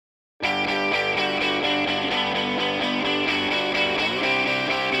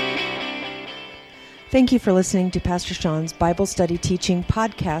Thank you for listening to Pastor Sean's Bible Study Teaching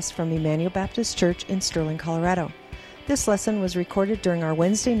podcast from Emmanuel Baptist Church in Sterling, Colorado. This lesson was recorded during our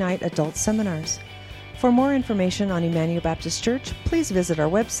Wednesday night adult seminars. For more information on Emmanuel Baptist Church, please visit our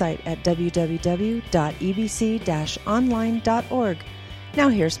website at www.ebc-online.org. Now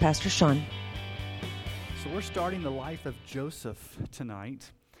here's Pastor Sean. So we're starting the life of Joseph tonight.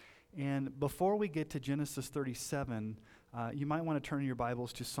 And before we get to Genesis 37, you might want to turn your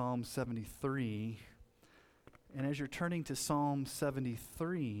Bibles to Psalm 73. And as you're turning to Psalm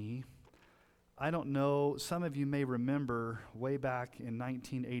 73, I don't know, some of you may remember way back in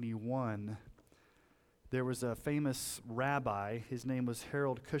 1981, there was a famous rabbi. His name was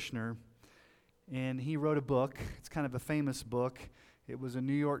Harold Kushner, and he wrote a book. It's kind of a famous book. It was a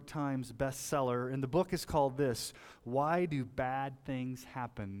New York Times bestseller, and the book is called this, Why Do Bad Things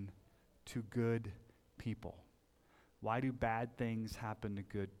Happen to Good People? Why do bad things happen to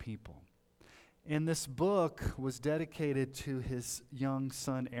good people? And this book was dedicated to his young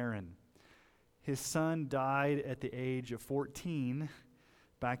son, Aaron. His son died at the age of 14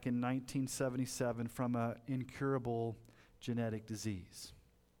 back in 1977 from an incurable genetic disease.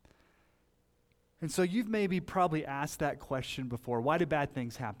 And so you've maybe probably asked that question before. Why do bad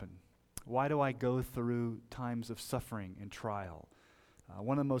things happen? Why do I go through times of suffering and trial?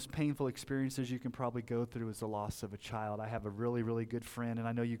 One of the most painful experiences you can probably go through is the loss of a child. I have a really, really good friend, and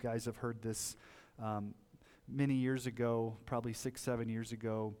I know you guys have heard this many years ago, probably 6-7 years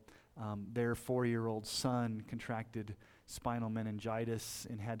ago. Their 4-year-old son contracted spinal meningitis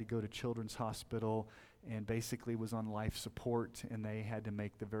and had to go to Children's Hospital and basically was on life support, and they had to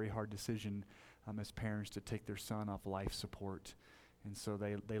make the very hard decision as parents to take their son off life support. And so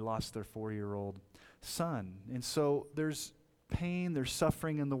they lost their 4-year-old son. And so there's pain, there's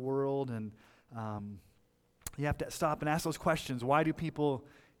suffering in the world, and you have to stop and ask those questions. Why do people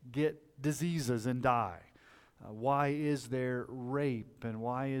get diseases and die? Why is there rape, and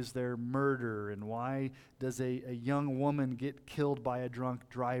why is there murder, and why does a young woman get killed by a drunk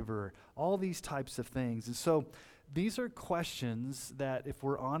driver? All these types of things. And so these are questions that, if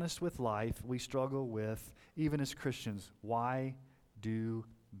we're honest with life, we struggle with, even as Christians. Why do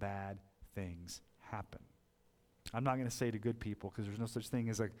bad things happen? I'm not going to say to good people, because there's no such thing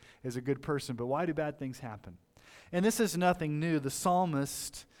as a good person, but why do bad things happen? And this is nothing new. The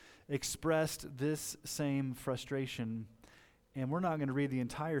psalmist expressed this same frustration, and we're not going to read the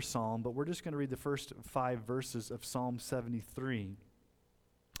entire psalm, but we're just going to read the first 5 verses of Psalm 73.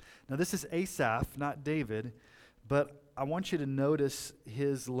 Now this is Asaph, not David, but I want you to notice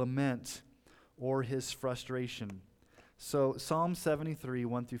his lament or his frustration. So Psalm 73,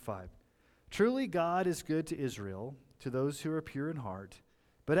 1-5. Truly God is good to Israel, to those who are pure in heart.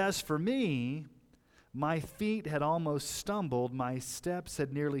 But as for me, my feet had almost stumbled, my steps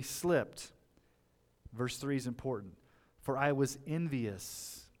had nearly slipped. Verse 3 is important. For I was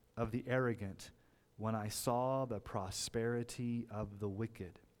envious of the arrogant when I saw the prosperity of the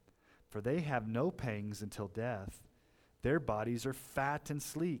wicked. For they have no pangs until death. Their bodies are fat and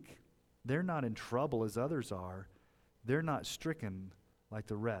sleek. They're not in trouble as others are. They're not stricken like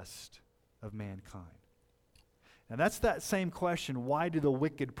the rest of mankind. Now that's that same question. Why do the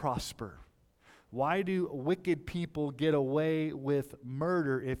wicked prosper? Why do wicked people get away with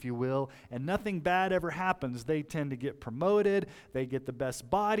murder, if you will, and nothing bad ever happens? They tend to get promoted, they get the best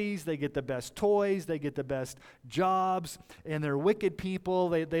bodies, they get the best toys, they get the best jobs, and they're wicked people.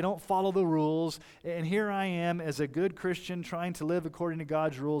 They don't follow the rules. And here I am as a good Christian trying to live according to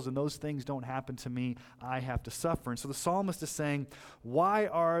God's rules, and those things don't happen to me. I have to suffer. And so the psalmist is saying, why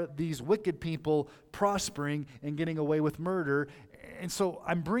are these wicked people prospering and getting away with murder? And so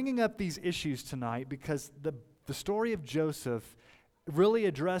I'm bringing up these issues tonight because the story of Joseph really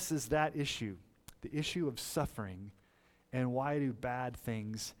addresses that issue, the issue of suffering and why do bad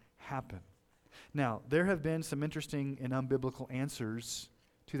things happen. Now, there have been some interesting and unbiblical answers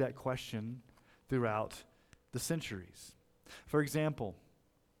to that question throughout the centuries. For example,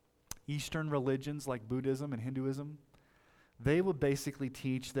 Eastern religions like Buddhism and Hinduism, they will basically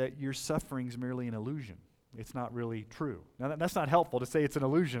teach that your suffering is merely an illusion. It's not really true. Now, that's not helpful to say it's an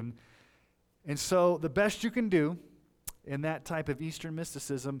illusion. And so the best you can do in that type of Eastern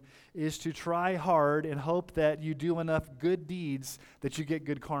mysticism is to try hard and hope that you do enough good deeds that you get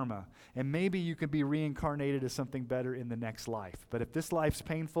good karma. And maybe you can be reincarnated as something better in the next life. But if this life's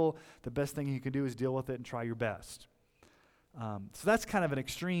painful, the best thing you can do is deal with it and try your best. So that's kind of an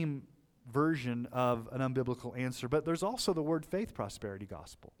extreme version of an unbiblical answer. But there's also the word faith prosperity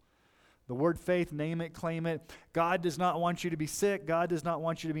gospel. The word faith, name it, claim it. God does not want you to be sick. God does not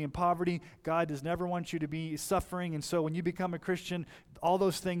want you to be in poverty. God does never want you to be suffering. And so when you become a Christian, all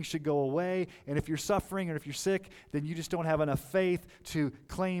those things should go away. And if you're suffering or if you're sick, then you just don't have enough faith to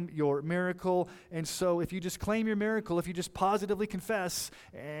claim your miracle. And so if you just claim your miracle, if you just positively confess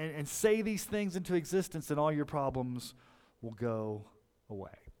and say these things into existence, then all your problems will go away.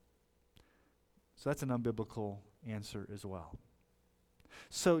 So that's an unbiblical answer as well.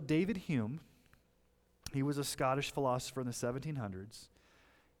 So David Hume, he was a Scottish philosopher in the 1700s.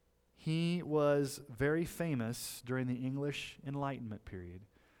 He was very famous during the English Enlightenment period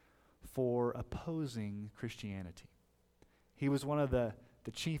for opposing Christianity. He was one of the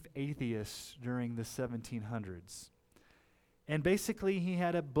chief atheists during the 1700s. And basically, he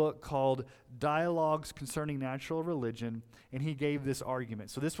had a book called Dialogues Concerning Natural Religion, and he gave this argument.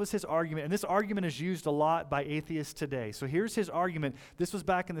 So this was his argument, and this argument is used a lot by atheists today. So here's his argument. This was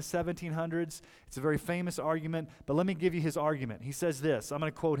back in the 1700s. It's a very famous argument, but let me give you his argument. He says this, I'm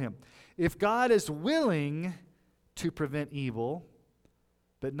going to quote him. If God is willing to prevent evil,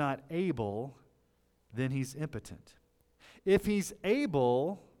 but not able, then he's impotent. If he's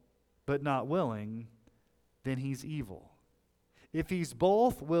able, but not willing, then he's evil. If he's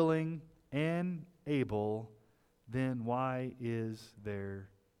both willing and able, then why is there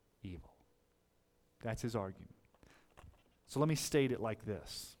evil? That's his argument. So let me state it like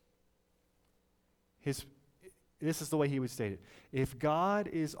this. This is the way he would state it. If God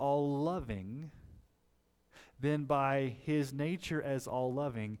is all-loving, then by his nature as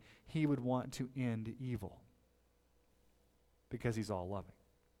all-loving, he would want to end evil because he's all-loving.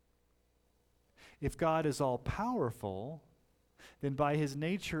 If God is all-powerful, then by his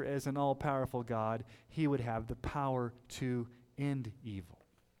nature as an all-powerful God, he would have the power to end evil.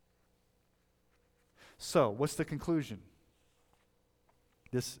 So, what's the conclusion?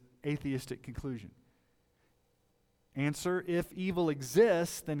 This atheistic conclusion. Answer, if evil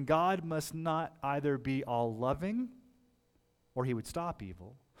exists, then God must not either be all-loving, or he would stop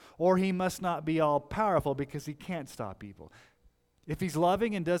evil, or he must not be all-powerful because he can't stop evil. If he's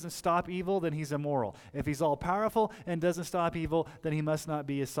loving and doesn't stop evil, then he's immoral. If he's all-powerful and doesn't stop evil, then he must not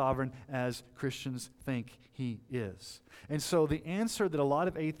be as sovereign as Christians think he is. And so the answer that a lot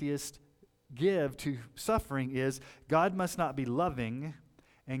of atheists give to suffering is God must not be loving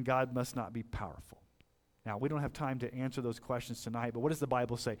and God must not be powerful. Now, we don't have time to answer those questions tonight, but what does the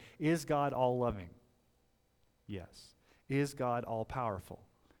Bible say? Is God all-loving? Yes. Is God all-powerful?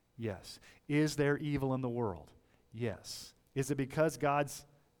 Yes. Is there evil in the world? Yes. Is it because God's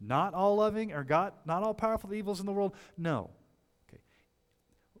not all-loving or God not all-powerful, the evils in the world? No. Okay.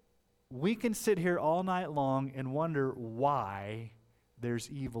 We can sit here all night long and wonder why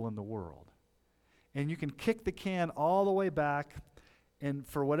there's evil in the world. And you can kick the can all the way back, and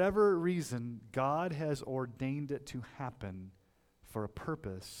for whatever reason, God has ordained it to happen for a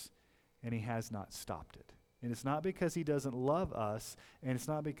purpose, and he has not stopped it. And it's not because he doesn't love us, and it's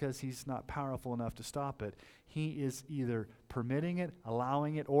not because he's not powerful enough to stop it. He is either permitting it,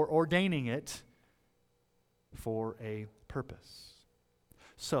 allowing it, or ordaining it for a purpose.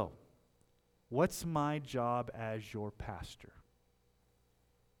 So, what's my job as your pastor?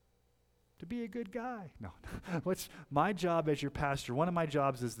 To be a good guy. No. What's my job as your pastor? One of my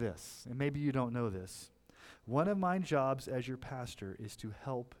jobs is this, and maybe you don't know this. One of my jobs as your pastor is to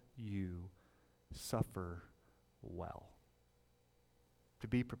help you suffer well. To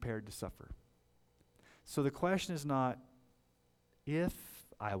be prepared to suffer. So the question is not if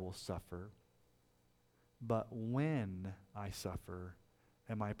I will suffer, but when I suffer,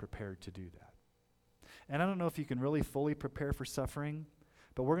 am I prepared to do that? And I don't know if you can really fully prepare for suffering,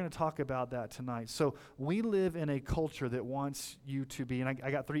 but we're going to talk about that tonight. So we live in a culture that wants you to be, and I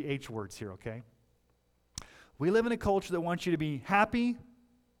got 3 H words here, okay? We live in a culture that wants you to be happy,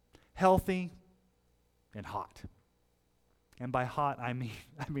 healthy, and hot. And by hot, I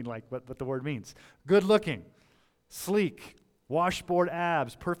mean like what the word means. Good looking, sleek, washboard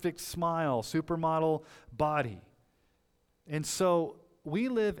abs, perfect smile, supermodel body. And so we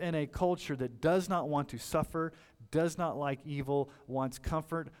live in a culture that does not want to suffer, does not like evil, wants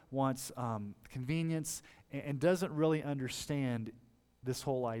comfort, wants convenience, and doesn't really understand this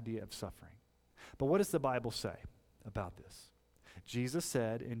whole idea of suffering. But what does the Bible say about this? Jesus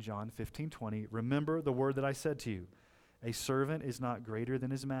said in John 15:20, remember the word that I said to you, a servant is not greater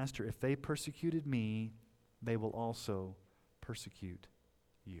than his master. If they persecuted me, they will also persecute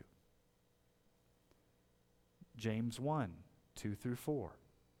you. James 1:2-4.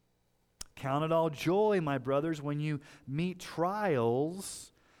 Count it all joy, my brothers, when you meet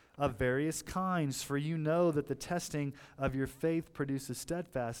trials, of various kinds, for you know that the testing of your faith produces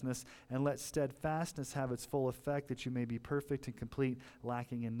steadfastness, and let steadfastness have its full effect, that you may be perfect and complete,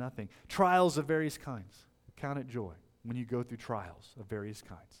 lacking in nothing. Trials of various kinds. Count it joy when you go through trials of various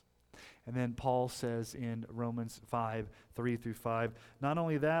kinds. And then Paul says in Romans 5, 3 through 5, not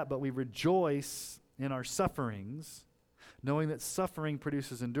only that, but we rejoice in our sufferings, knowing that suffering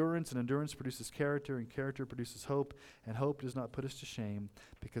produces endurance, and endurance produces character, and character produces hope, and hope does not put us to shame,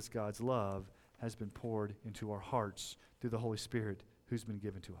 because God's love has been poured into our hearts through the Holy Spirit who's been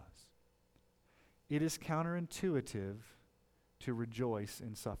given to us. It is counterintuitive to rejoice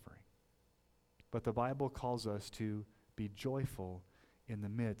in suffering, but the Bible calls us to be joyful in the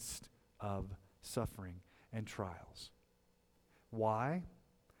midst of suffering and trials. Why?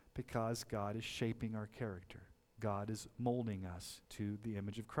 Because God is shaping our character. God is molding us to the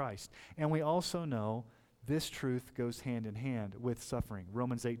image of Christ. And we also know this truth goes hand in hand with suffering.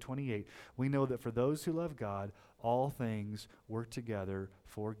 Romans 8:28, we know that for those who love God, all things work together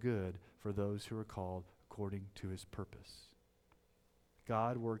for good for those who are called according to his purpose.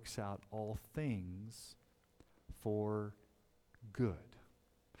 God works out all things for good.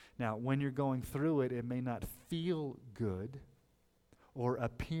 Now, when you're going through it, it may not feel good or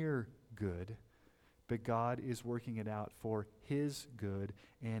appear good, but God is working it out for his good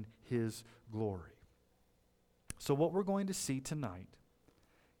and his glory. So what we're going to see tonight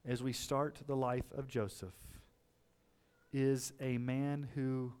as we start the life of Joseph is a man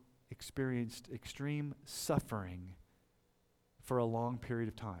who experienced extreme suffering for a long period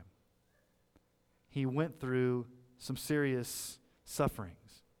of time. He went through some serious sufferings.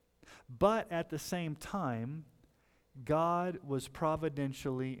 But at the same time, God was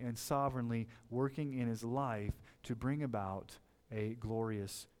providentially and sovereignly working in his life to bring about a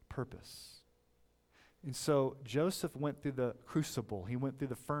glorious purpose. And so Joseph went through the crucible, he went through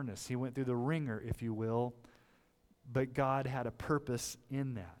the furnace, he went through the wringer, if you will, but God had a purpose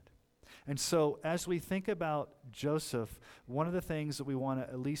in that. And so as we think about Joseph, one of the things that we want to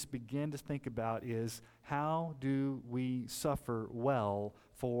at least begin to think about is, how do we suffer well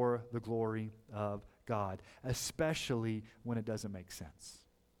for the glory of God, especially when it doesn't make sense?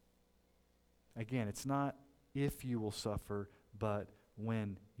 Again, it's not if you will suffer, but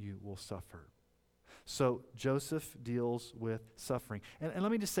when you will suffer. So Joseph deals with suffering. And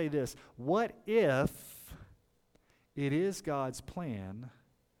let me just say this. What if it is God's plan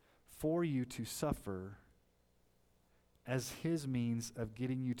for you to suffer as his means of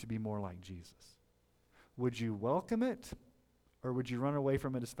getting you to be more like Jesus? Would you welcome it, or would you run away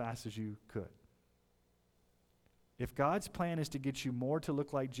from it as fast as you could? If God's plan is to get you more to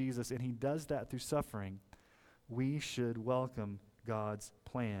look like Jesus, and he does that through suffering, we should welcome God's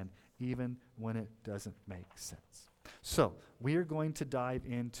plan, even when it doesn't make sense. So, we are going to dive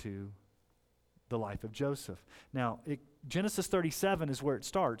into the life of Joseph. Now, Genesis 37 is where it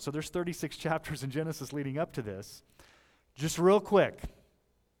starts. So there's 36 chapters in Genesis leading up to this. Just real quick.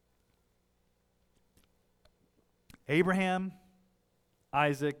 Abraham,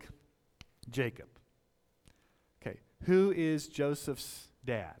 Isaac, Jacob. Okay, who is Joseph's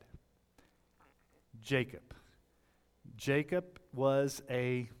dad? Jacob. Jacob was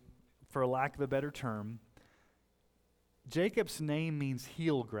for lack of a better term, Jacob's name means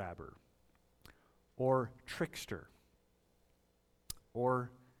heel grabber, or trickster,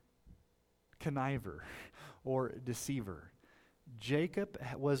 or conniver, or deceiver. Jacob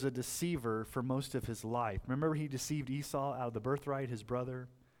was a deceiver for most of his life. Remember, he deceived Esau out of the birthright, his brother.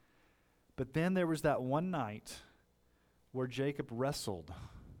 But then there was that one night where Jacob wrestled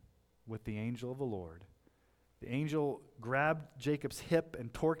with the angel of the Lord. The angel grabbed Jacob's hip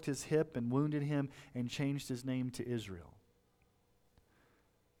and torqued his hip and wounded him and changed his name to Israel.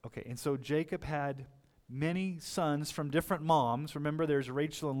 Okay, and so Jacob had many sons from different moms. Remember, there's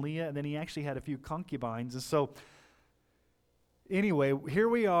Rachel and Leah, and then he actually had a few concubines. And so, anyway, here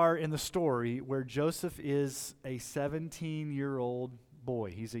we are in the story where Joseph is a 17-year-old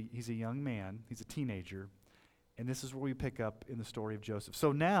boy. He's a young man. He's a teenager. And this is where we pick up in the story of Joseph.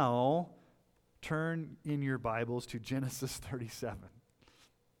 So now, turn in your Bibles to Genesis 37.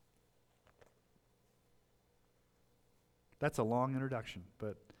 That's a long introduction,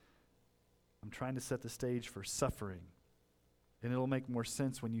 but I'm trying to set the stage for suffering. And it'll make more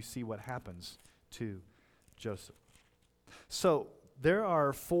sense when you see what happens to Joseph. So, there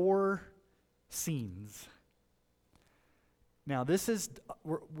are 4 scenes. Now, this is,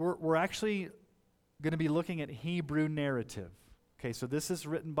 we're actually going to be looking at Hebrew narrative. Okay, so this is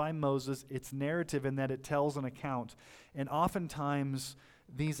written by Moses. It's narrative in that it tells an account. And oftentimes,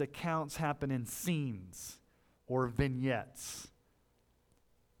 these accounts happen in scenes or vignettes.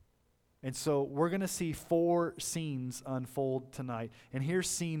 And so we're going to see 4 scenes unfold tonight. And here's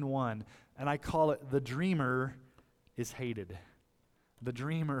scene 1, and I call it The Dreamer is Hated. The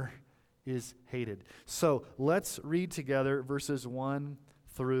dreamer is hated. So let's read together verses 1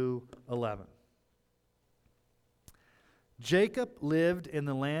 through 11. Jacob lived in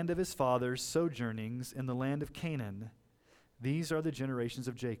the land of his father's sojournings in the land of Canaan. These are the generations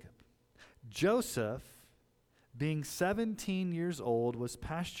of Jacob. Joseph, being 17 years old, was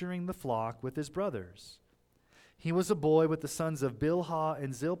pasturing the flock with his brothers. He was a boy with the sons of Bilhah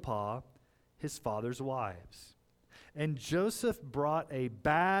and Zilpah, his father's wives. And Joseph brought a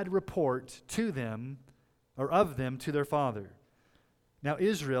bad report to them, or of them, to their father. Now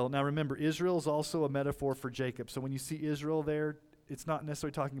remember, Israel is also a metaphor for Jacob. So when you see Israel there, it's not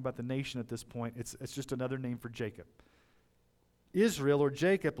necessarily talking about the nation at this point. It's just another name for Jacob. Israel, or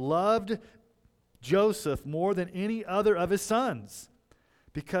Jacob, loved Joseph more than any other of his sons,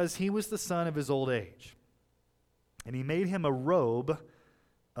 because he was the son of his old age. And he made him a robe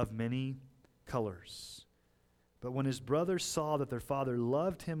of many colors. But when his brothers saw that their father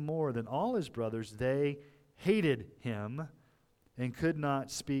loved him more than all his brothers, they hated him and could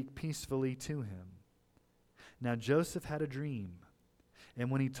not speak peacefully to him. Now Joseph had a dream, and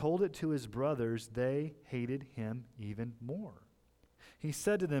when he told it to his brothers, they hated him even more. He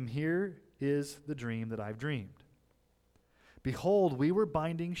said to them, "Here is the dream that I've dreamed. Behold, we were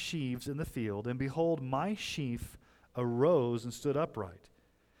binding sheaves in the field, and behold, my sheaf arose and stood upright.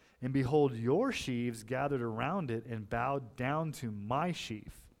 And behold, your sheaves gathered around it and bowed down to my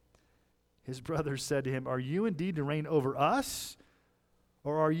sheaf." His brothers said to him, "Are you indeed to reign over us?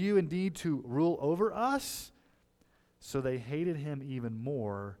 Or are you indeed to rule over us?" So they hated him even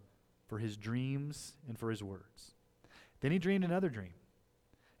more for his dreams and for his words. Then he dreamed another dream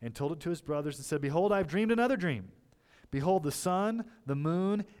and told it to his brothers and said, "Behold, I have dreamed another dream. Behold, the sun, the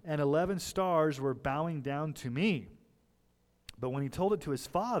moon, and 11 stars were bowing down to me." But when he told it to his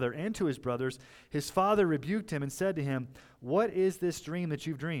father and to his brothers, his father rebuked him and said to him, "What is this dream that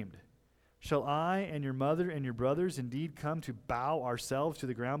you've dreamed? Shall I and your mother and your brothers indeed come to bow ourselves to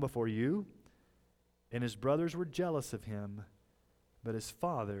the ground before you?" And his brothers were jealous of him, but his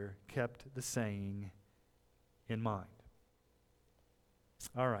father kept the saying in mind.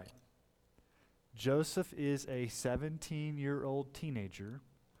 All right. Joseph is a 17-year-old teenager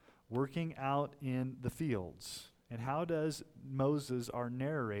working out in the fields. And how does Moses, our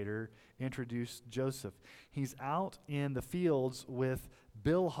narrator, introduce Joseph? He's out in the fields with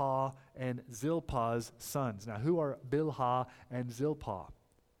Bilhah and Zilpah's sons. Now, who are Bilhah and Zilpah?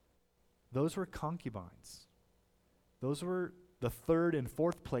 Those were concubines. Those were the 3rd and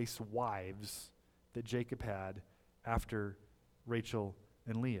 4th place wives that Jacob had after Rachel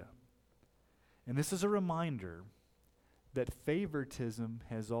and Leah. And this is a reminder that favoritism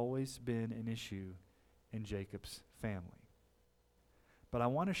has always been an issue in Jacob's family. But I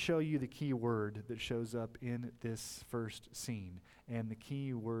want to show you the key word that shows up in this first scene, and the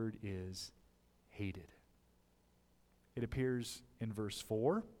key word is hated. It appears in verse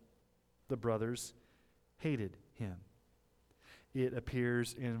 4. The brothers hated him. It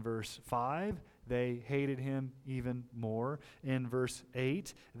appears in verse 5. They hated him even more. In verse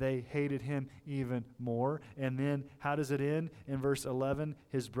 8, they hated him even more. And then how does it end? In verse 11,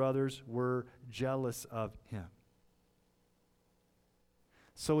 his brothers were jealous of him.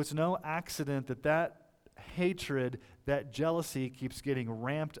 So it's no accident that hatred, that jealousy keeps getting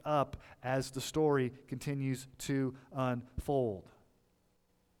ramped up as the story continues to unfold.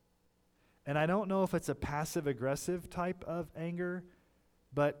 And I don't know if it's a passive-aggressive type of anger,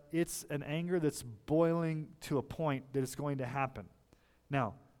 but it's an anger that's boiling to a point that it's going to happen.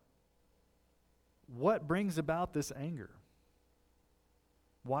 Now, what brings about this anger?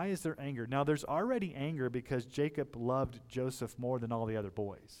 Why is there anger? Now, there's already anger because Jacob loved Joseph more than all the other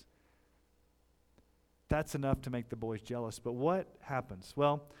boys. That's enough to make the boys jealous. But what happens?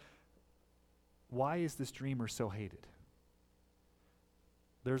 Well, why is this dreamer so hated?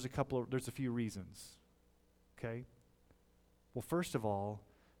 There's a few reasons. Okay? Well, first of all,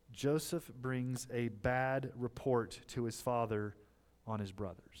 Joseph brings a bad report to his father on his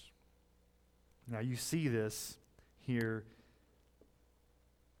brothers. Now, you see this here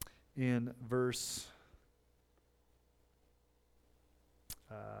in verse,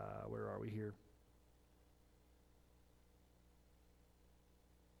 where are we here?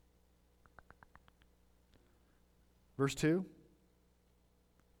 Verse 2.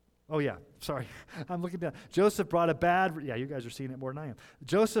 Oh, yeah, sorry. I'm looking down. Joseph brought a bad, you guys are seeing it more than I am.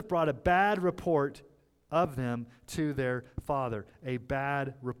 Joseph brought a bad report of them to their father. A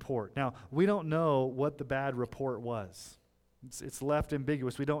bad report. Now, we don't know what the bad report was. It's left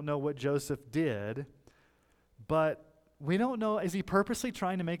ambiguous. We don't know what Joseph did, but we don't know, is he purposely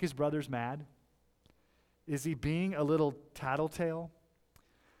trying to make his brothers mad? Is he being a little tattletale?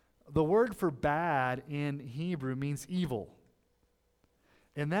 The word for bad in Hebrew means evil.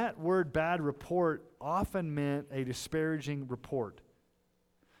 And that word bad report often meant a disparaging report.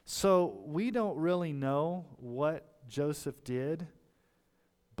 So we don't really know what Joseph did,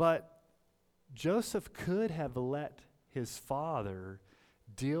 but Joseph could have let his father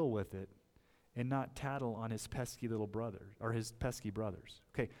deal with it and not tattle on his pesky little brother or his pesky brothers.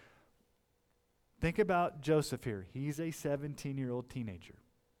 Okay, think about Joseph here. He's a 17-year-old teenager.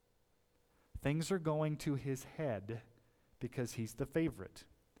 Things are going to his head because he's the favorite.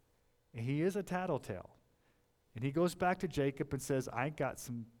 And he is a tattletale. And he goes back to Jacob and says, I got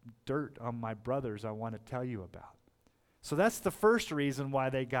some dirt on my brothers I want to tell you about. So that's the first reason why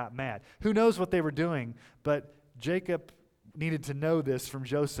they got mad. Who knows what they were doing, but Jacob needed to know this from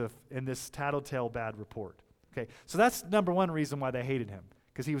Joseph in this tattletale bad report. Okay, so that's number one reason why they hated him,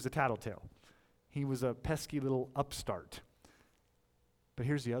 because he was a tattletale. He was a pesky little upstart. But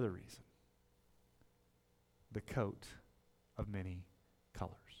here's the other reason. The coat of many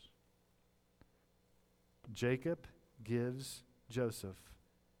colors. Jacob gives Joseph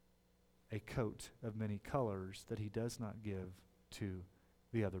a coat of many colors that he does not give to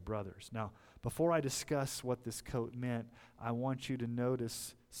the other brothers. Now, before I discuss what this coat meant, I want you to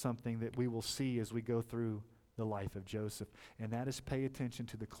notice something that we will see as we go through the life of Joseph, and that is pay attention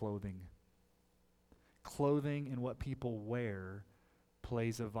to the clothing. Clothing and what people wear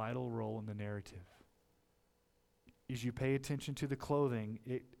plays a vital role in the narrative. As you pay attention to the clothing,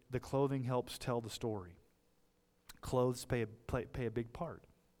 the clothing helps tell the story. Clothes play a big part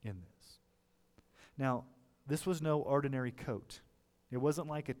in this. Now, this was no ordinary coat. It wasn't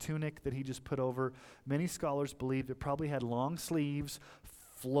like a tunic that he just put over. Many scholars believe it probably had long sleeves,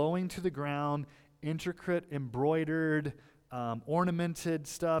 flowing to the ground, intricate, embroidered, ornamented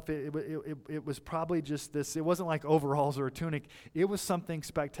stuff. It was probably just this. It wasn't like overalls or a tunic. It was something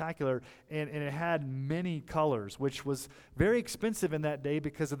spectacular, and it had many colors, which was very expensive in that day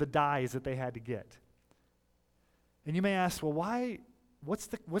because of the dyes that they had to get. And you may ask, well, why? What's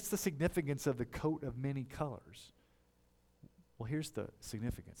the significance of the coat of many colors? Well, here's the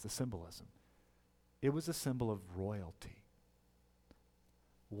significance, the symbolism. It was a symbol of royalty.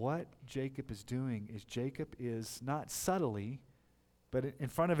 What Jacob is doing is Jacob is not subtly, but in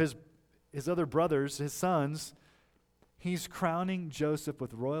front of his other brothers, his sons, he's crowning Joseph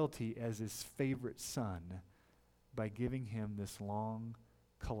with royalty as his favorite son by giving him this long,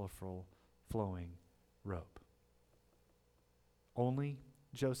 colorful, flowing robe. Only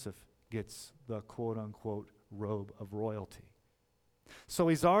Joseph gets the quote-unquote robe of royalty. So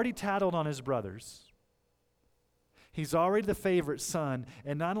he's already tattled on his brothers. He's already the favorite son.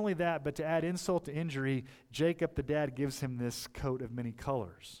 And not only that, but to add insult to injury, Jacob, the dad, gives him this coat of many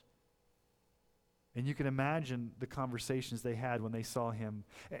colors. And you can imagine the conversations they had when they saw him.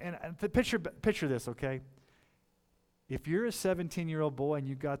 And picture this, okay? If you're a 17-year-old boy and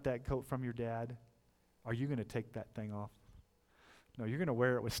you got that coat from your dad, are you going to take that thing off? No, you're going to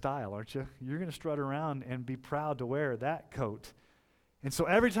wear it with style, aren't you? You're going to strut around and be proud to wear that coat. And so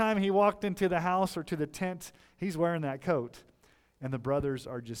every time he walked into the house or to the tent, he's wearing that coat. And the brothers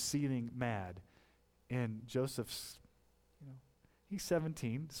are just seething mad. And Joseph's, he's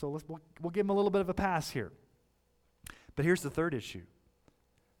 17, so we'll give him a little bit of a pass here. But here's the third issue.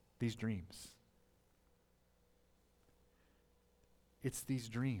 These dreams. It's these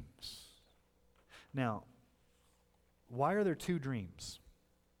dreams. Now, why are there two dreams?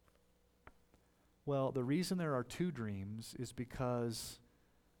 Well, the reason there are two dreams is because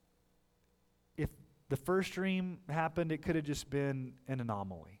if the first dream happened, it could have just been an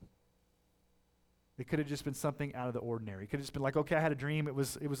anomaly. It could have just been something out of the ordinary. It could have just been like, okay, I had a dream. It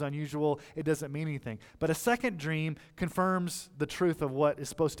was unusual. It doesn't mean anything. But a second dream confirms the truth of what is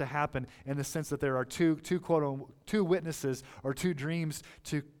supposed to happen in the sense that there are two witnesses or two dreams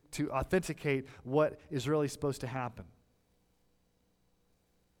to authenticate what is really supposed to happen.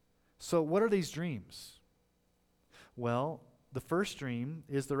 So what are these dreams? Well, the first dream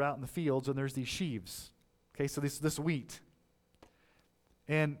is they're out in the fields and there's these sheaves. Okay, so this wheat.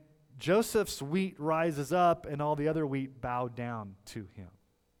 And Joseph's wheat rises up and all the other wheat bow down to him.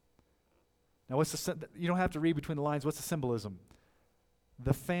 Now, you don't have to read between the lines. What's the symbolism?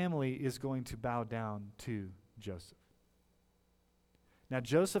 The family is going to bow down to Joseph. Now,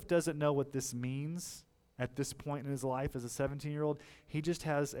 Joseph doesn't know what this means at this point in his life as a 17-year-old. He just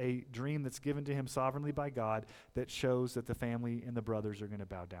has a dream that's given to him sovereignly by God that shows that the family and the brothers are going to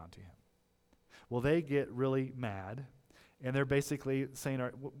bow down to him. Well, they get really mad, And they're basically saying,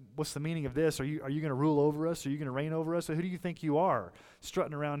 what's the meaning of this? Are you going to rule over us? Are you going to reign over us? Or who do you think you are,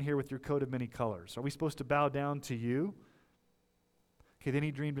 strutting around here with your coat of many colors? Are we supposed to bow down to you? Okay, then he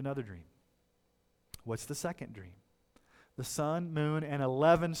dreamed another dream. What's the second dream? The sun, moon, and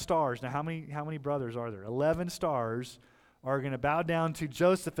 11 stars. Now, how many brothers are there? 11 stars are going to bow down to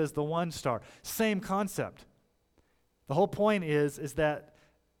Joseph as the one star. Same concept. The whole point is that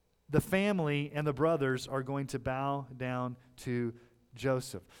the family and the brothers are going to bow down to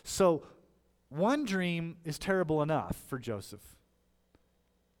Joseph. So one dream is terrible enough for Joseph.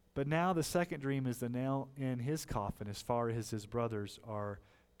 But now the second dream is the nail in his coffin as far as his brothers are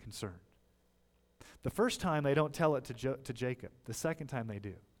concerned. The first time they don't tell it to Jacob. The second time they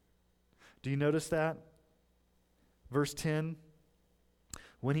do. Do you notice that? Verse 10,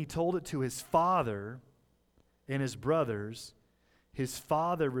 when he told it to his father and his brothers, his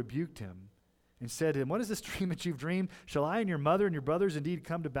father rebuked him and said to him, what is this dream that you've dreamed? Shall I and your mother and your brothers indeed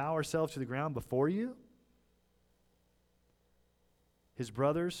come to bow ourselves to the ground before you? His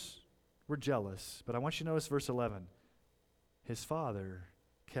brothers were jealous, but I want you to notice verse 11. His father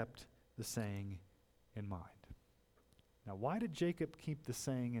kept the saying in mind. Now, why did Jacob keep the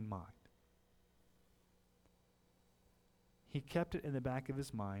saying in mind? He kept it in the back of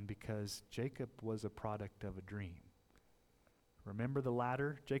his mind because Jacob was a product of a dream. Remember the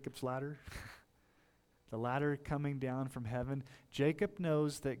ladder, Jacob's ladder? The ladder coming down from heaven. Jacob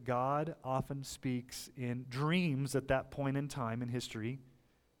knows that God often speaks in dreams at that point in time in history.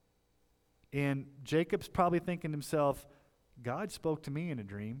 And Jacob's probably thinking to himself, God spoke to me in a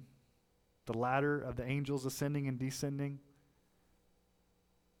dream. The ladder of the angels ascending and descending.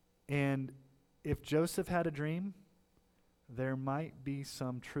 And if Joseph had a dream, there might be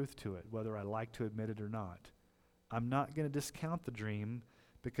some truth to it, whether I like to admit it or not. I'm not going to discount the dream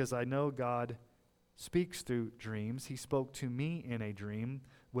because I know God speaks through dreams. He spoke to me in a dream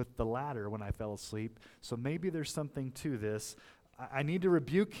with the ladder when I fell asleep. So maybe there's something to this. I need to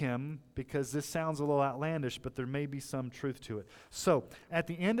rebuke him because this sounds a little outlandish, but there may be some truth to it. So at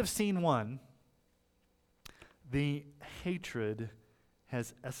the end of scene 1, the hatred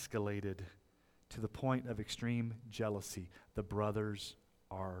has escalated to the point of extreme jealousy. The brothers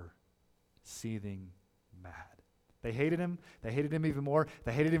are seething mad. They hated him even more,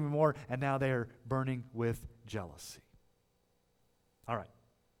 and now they are burning with jealousy. All right.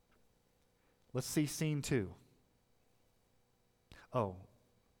 Let's see scene 2. Oh,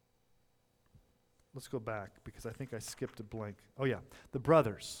 let's go back because I think I skipped a blank. Oh yeah, the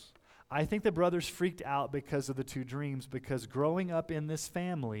brothers. I think the brothers freaked out because of the 2 dreams, because growing up in this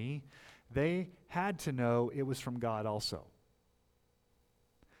family, they had to know it was from God also.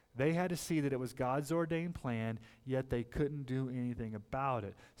 They had to see that it was God's ordained plan, yet they couldn't do anything about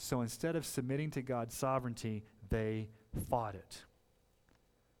it. So instead of submitting to God's sovereignty, they fought it.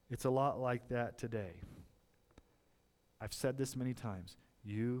 It's a lot like that today. I've said this many times.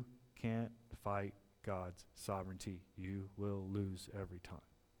 You can't fight God's sovereignty. You will lose every time.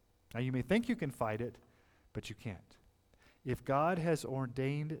 Now you may think you can fight it, but you can't. If God has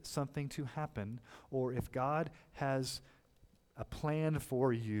ordained something to happen, or if God has a plan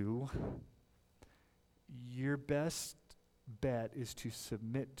for you, your best bet is to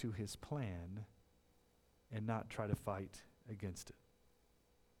submit to his plan and not try to fight against it.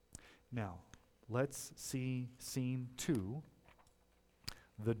 Now, let's see scene 2.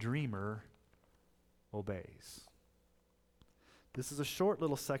 The dreamer obeys. This is a short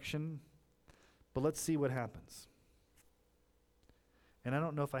little section, but let's see what happens. And I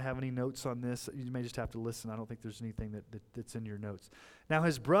don't know if I have any notes on this. You may just have to listen. I don't think there's anything that's in your notes. Now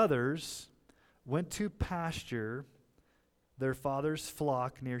his brothers went to pasture their father's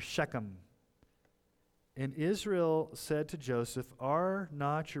flock near Shechem. And Israel said to Joseph, are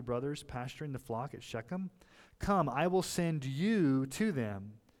not your brothers pasturing the flock at Shechem? Come, I will send you to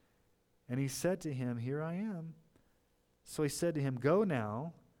them. And he said to him, here I am. So he said to him, go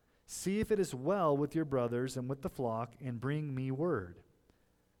now, see if it is well with your brothers and with the flock, and bring me word.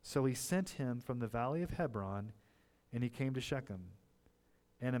 So he sent him from the valley of Hebron, and he came to Shechem.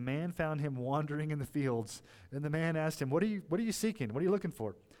 And a man found him wandering in the fields. And the man asked him, what are you seeking? What are you looking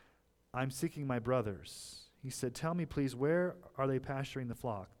for? I'm seeking my brothers. He said, tell me, please, where are they pasturing the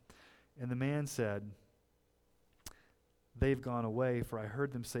flock? And the man said, they've gone away, for I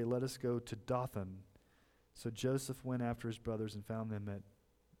heard them say, let us go to Dothan. So Joseph went after his brothers and found them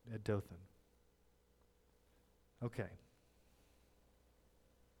at Dothan. Okay.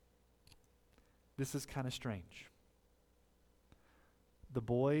 This is kind of strange. The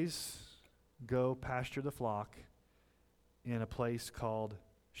boys go pasture the flock in a place called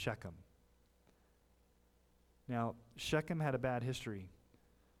Shechem. Now, Shechem had a bad history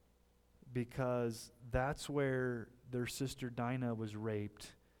because that's where their sister Dinah was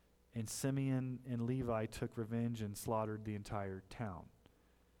raped, and Simeon and Levi took revenge and slaughtered the entire town.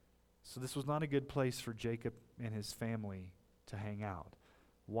 So this was not a good place for Jacob and his family to hang out.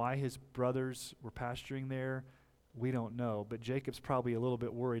 Why his brothers were pasturing there, we don't know. But Jacob's probably a little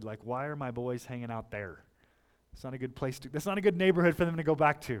bit worried, like, why are my boys hanging out there? It's not a good place to, that's not a good neighborhood for them to go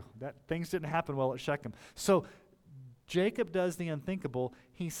back to. Things didn't happen well at Shechem. So Jacob does the unthinkable.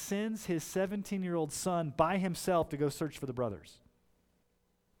 He sends his 17-year-old son by himself to go search for the brothers.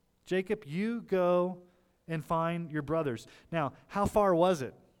 Jacob, you go and find your brothers. Now, how far was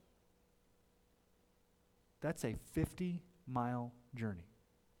it? That's a 50-mile journey.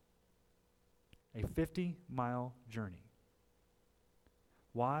 A 50-mile journey.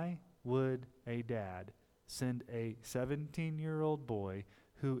 Why would a dad send a 17-year-old boy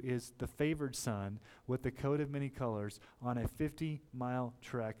who is the favored son with the coat of many colors on a 50-mile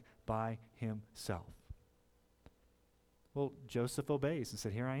trek by himself? Well, Joseph obeys and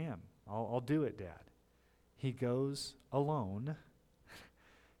said, here I am. I'll do it, Dad. He goes alone,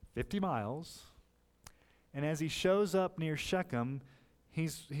 50 miles, and as he shows up near Shechem,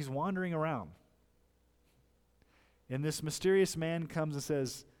 he's wandering around. And this mysterious man comes and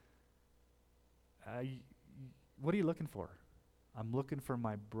says, what are you looking for? I'm looking for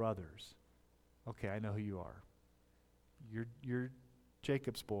my brothers. Okay, I know who you are. You're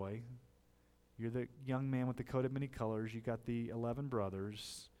Jacob's boy. You're the young man with the coat of many colors. You got the 11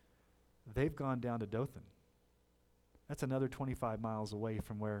 brothers. They've gone down to Dothan. That's another 25 miles away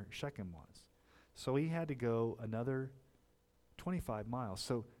from where Shechem was. So he had to go another 25 miles.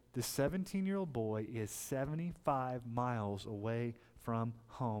 So the 17-year-old boy is 75 miles away from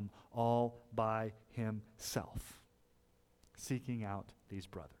home all by himself, seeking out these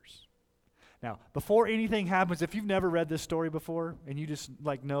brothers. Now, before anything happens, if you've never read this story before and you just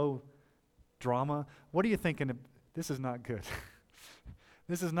know drama, what are you thinking? This is not good.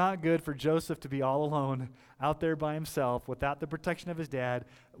 This is not good for Joseph to be all alone out there by himself without the protection of his dad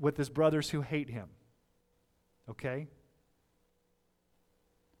with his brothers who hate him. Okay?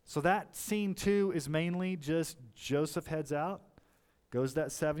 So that scene 2 is mainly just Joseph heads out, goes that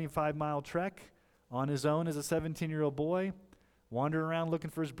 75-mile trek on his own as a 17-year-old boy, wandering around looking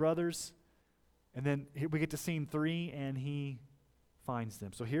for his brothers, and then we get to scene 3 and he finds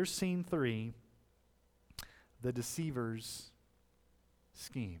them. So here's scene 3, the deceiver's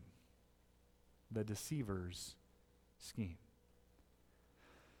scheme. The deceiver's scheme.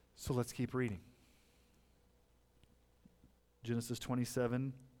 So let's keep reading. Genesis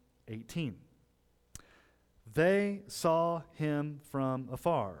 27:18. They saw him from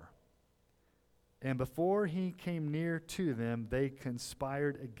afar, and before he came near to them, they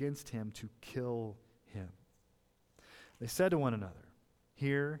conspired against him to kill him. They said to one another,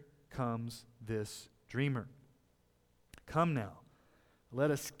 here comes this dreamer. Come now,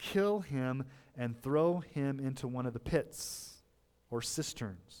 let us kill him and throw him into one of the pits or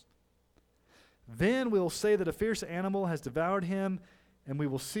cisterns. Then we will say that a fierce animal has devoured him, and we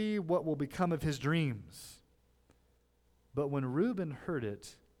will see what will become of his dreams. But when Reuben heard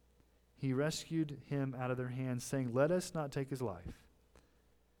it, he rescued him out of their hands, saying, let us not take his life.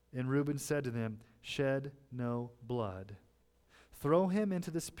 And Reuben said to them, shed no blood. Throw him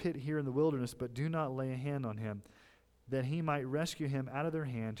into this pit here in the wilderness, but do not lay a hand on him, that he might rescue him out of their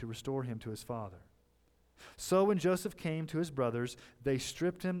hand to restore him to his father. So when Joseph came to his brothers, they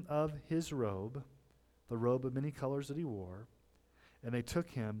stripped him of his robe, the robe of many colors that he wore, and they took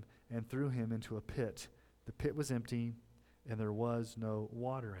him and threw him into a pit. The pit was empty, and there was no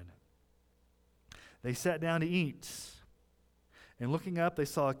water in it. They sat down to eat, and looking up, they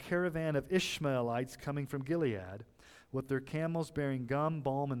saw a caravan of Ishmaelites coming from Gilead, with their camels bearing gum,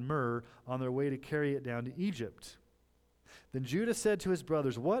 balm, and myrrh on their way to carry it down to Egypt. Then Judah said to his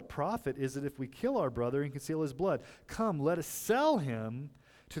brothers, what profit is it if we kill our brother and conceal his blood? Come, let us sell him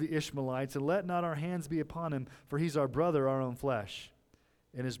to the Ishmaelites, and let not our hands be upon him, for he's our brother, our own flesh.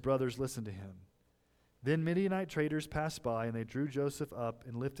 And his brothers listened to him. Then Midianite traders passed by, and they drew Joseph up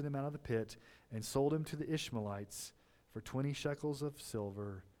and lifted him out of the pit and sold him to the Ishmaelites for 20 shekels of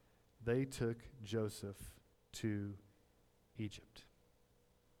silver. They took Joseph to Egypt.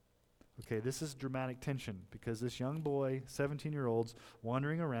 Okay, this is dramatic tension because this young boy, 17-year-olds,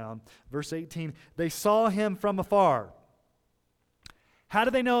 wandering around. Verse 18, they saw him from afar. How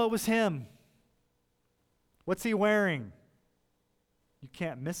do they know it was him? What's he wearing? You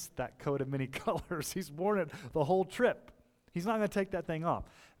can't miss that coat of many colors. He's worn it the whole trip. He's not going to take that thing off.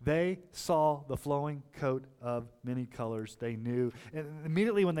 They saw the flowing coat of many colors. They knew. And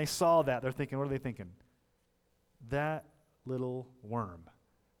immediately when they saw that, they're thinking, what are they thinking? that little worm,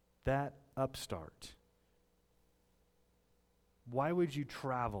 that upstart, why would you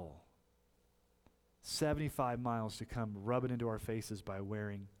travel 75 miles to come rub it into our faces by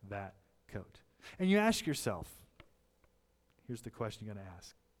wearing that coat? And you ask yourself, here's the question you're going to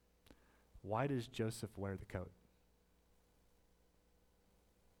ask. Why does Joseph wear the coat?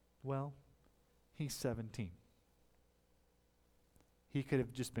 Well, he's 17. He could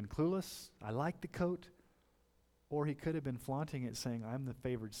have just been clueless, I like the coat, or he could have been flaunting it saying, I'm the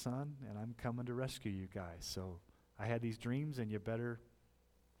favored son and I'm coming to rescue you guys. So I had these dreams and you better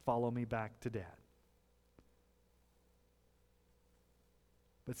follow me back to Dad.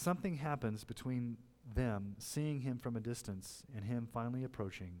 But something happens between them seeing him from a distance and him finally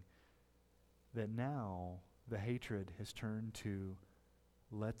approaching, that now the hatred has turned to,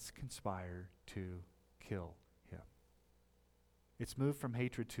 let's conspire to kill him. It's moved from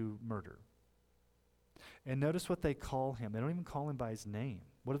hatred to murder. And notice what they call him. They don't even call him by his name.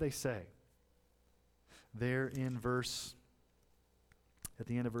 What do they say? There in at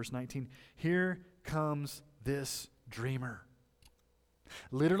the end of verse 19, here comes this dreamer.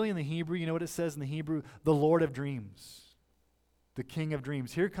 Literally in the Hebrew, you know what it says in the Hebrew? The Lord of dreams. The King of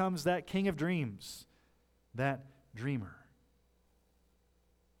dreams. Here comes that King of dreams. That dreamer.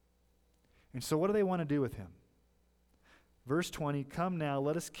 And so what do they want to do with him? Verse 20, come now,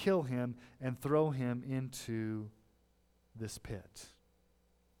 let us kill him and throw him into this pit.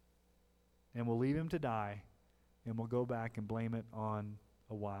 And we'll leave him to die, and we'll go back and blame it on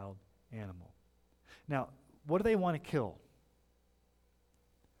a wild animal. Now, what do they want to kill?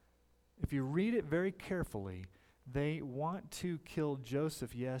 If you read it very carefully, they want to kill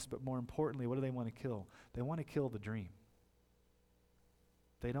Joseph, yes, but more importantly, what do they want to kill? They want to kill the dream.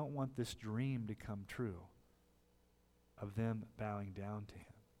 They don't want this dream to come true of them bowing down to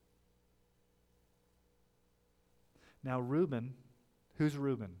him. Now Reuben, who's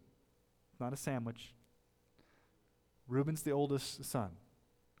Reuben? Not a sandwich. Reuben's the oldest son.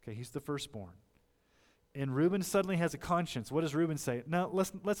 Okay, he's the firstborn. And Reuben suddenly has a conscience. What does Reuben say? No,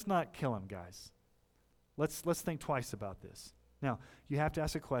 let's not kill him, guys. Let's think twice about this. Now, you have to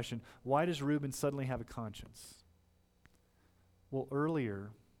ask a question. Why does Reuben suddenly have a conscience? Well, earlier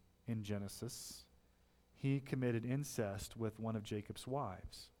in Genesis, he committed incest with one of Jacob's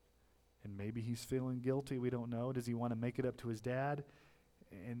wives. And maybe he's feeling guilty. We don't know. Does he want to make it up to his dad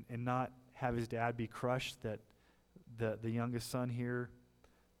and not have his dad be crushed that the youngest son here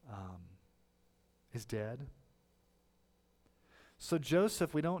is dead? So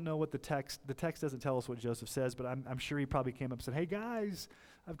Joseph, we don't know what the text doesn't tell us what Joseph says, but I'm sure he probably came up and said, hey guys,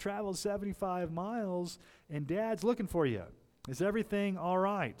 I've traveled 75 miles and Dad's looking for you. Is everything all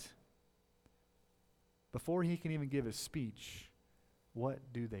right? Before he can even give his speech, what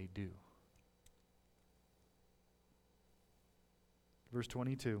do they do? Verse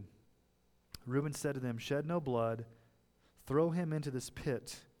 22, Reuben said to them, shed no blood, throw him into this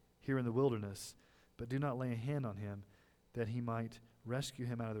pit here in the wilderness, but do not lay a hand on him, that he might rescue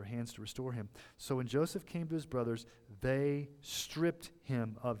him out of their hands to restore him. So when Joseph came to his brothers, they stripped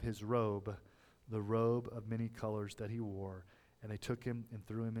him of his robe, the robe of many colors that he wore, and they took him and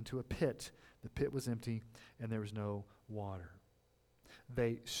threw him into a pit. The pit was empty, and there was no water.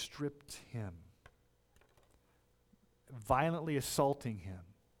 They stripped him, violently assaulting him.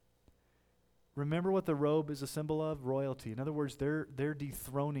 Remember what the robe is a symbol of? Royalty. In other words, they're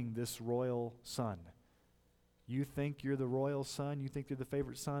dethroning this royal son. You think you're the royal son? You think you're the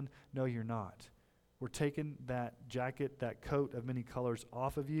favorite son? No, you're not. We're taking that jacket, that coat of many colors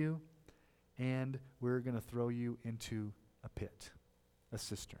off of you, and we're going to throw you into a pit, a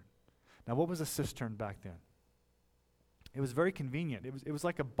cistern. Now, what was a cistern back then? It was very convenient. It was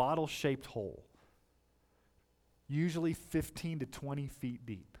like a bottle-shaped hole, usually 15 to 20 feet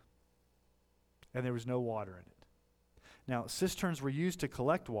deep, and there was no water in it. Now, cisterns were used to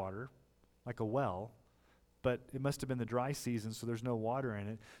collect water, like a well, but it must have been the dry season, so there's no water in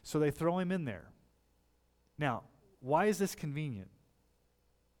it. So they throw him in there. Now, why is this convenient?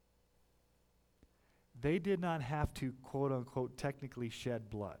 They did not have to, quote unquote, technically shed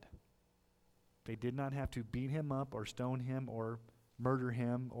blood. They did not have to beat him up or stone him or murder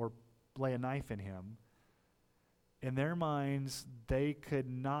him or lay a knife in him. In their minds, they could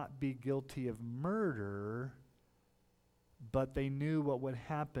not be guilty of murder, but they knew what would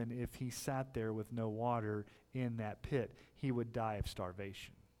happen if he sat there with no water in that pit. He would die of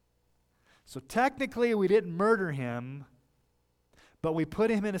starvation. So technically, we didn't murder him, but we put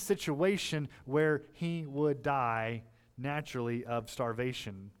him in a situation where he would die naturally of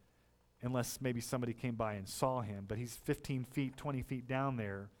starvation, unless maybe somebody came by and saw him. But he's 15 feet, 20 feet down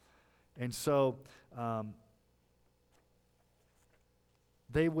there. And so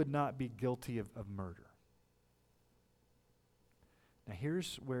they would not be guilty of murder. Now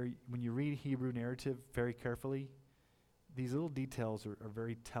here's where, when you read Hebrew narrative very carefully, these little details are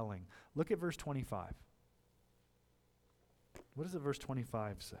very telling. Look at verse 25. What does the verse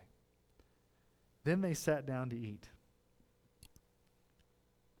 25 say? Then they sat down to eat.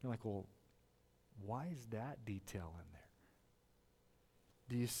 You're like, well, why is that detail in there?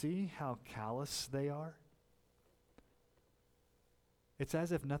 Do you see how callous they are? It's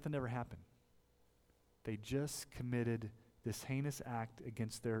as if nothing ever happened. They just committed this heinous act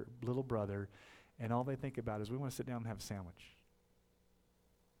against their little brother, and all they think about is, we want to sit down and have a sandwich.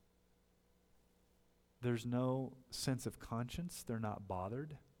 There's no sense of conscience. They're not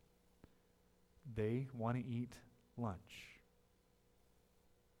bothered. They want to eat lunch.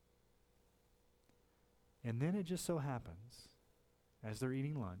 And then it just so happens, as they're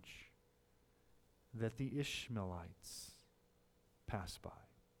eating lunch, that the Ishmaelites pass by.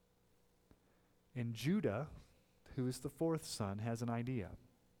 And Judah, who is the fourth son, has an idea.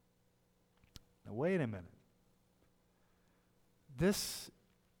 Now wait a minute.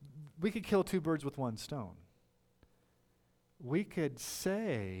 We could kill two birds with one stone. We could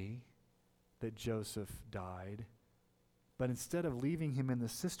say that Joseph died, but instead of leaving him in the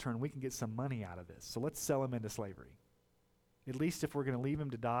cistern, we can get some money out of this. So let's sell him into slavery. At least if we're going to leave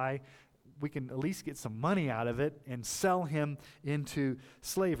him to die, we can at least get some money out of it and sell him into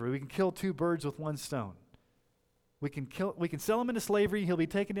slavery. We can kill two birds with one stone. We can sell him into slavery. He'll be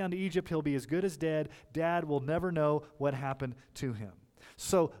taken down to Egypt. He'll be as good as dead. Dad will never know what happened to him.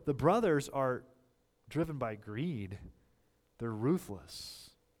 So the brothers are driven by greed. They're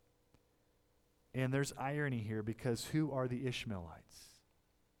ruthless. And there's irony here, because who are the Ishmaelites?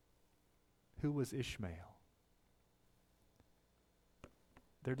 Who was Ishmael?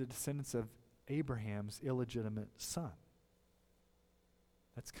 They're the descendants of Abraham's illegitimate son.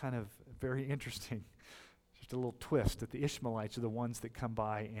 That's kind of very interesting. Just a little twist that the Ishmaelites are the ones that come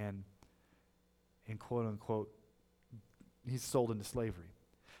by and quote unquote, he's sold into slavery.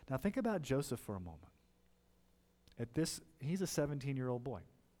 Now think about Joseph for a moment. He's a 17-year-old boy.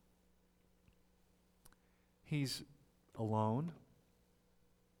 He's alone,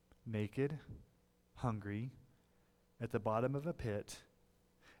 naked, hungry, at the bottom of a pit,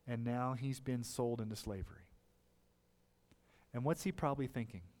 and now he's been sold into slavery. And what's he probably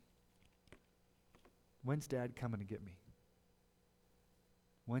thinking? When's Dad coming to get me?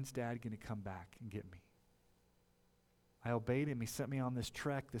 When's Dad going to come back and get me? I obeyed him. He sent me on this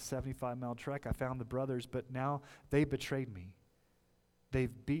trek, this 75-mile trek. I found the brothers, but now they betrayed me.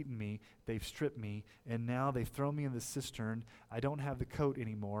 They've beaten me, they've stripped me, and now they've thrown me in the cistern. I don't have the coat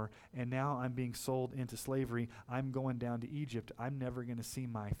anymore, and now I'm being sold into slavery. I'm going down to Egypt. I'm never going to see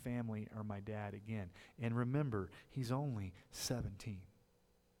my family or my dad again. And remember, he's only 17.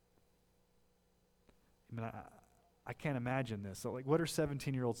 I mean, I can't imagine this. So, like, what are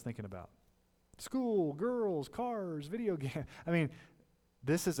 17-year-olds thinking about? School, girls, cars, video games. I mean,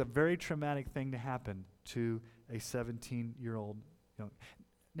 this is a very traumatic thing to happen to a 17-year-old.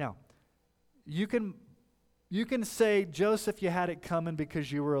 Now, you can say, Joseph, you had it coming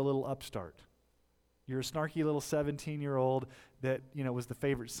because you were a little upstart. You're a snarky little 17-year-old that, was the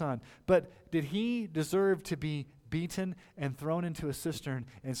favorite son. But did he deserve to be beaten and thrown into a cistern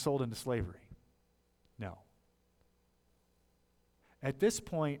and sold into slavery? No. At this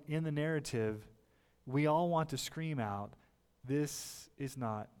point in the narrative, we all want to scream out, this is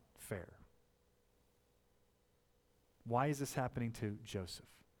not fair. Why is this happening to Joseph?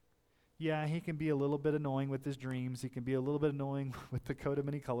 Yeah, he can be a little bit annoying with his dreams. He can be a little bit annoying with the coat of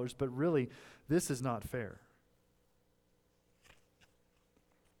many colors, but really, this is not fair.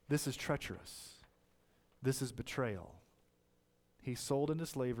 This is treacherous. This is betrayal. He's sold into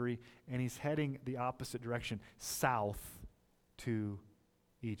slavery, and he's heading the opposite direction, south to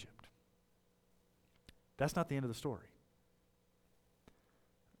Egypt. That's not the end of the story.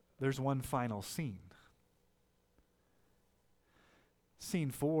 There's one final scene.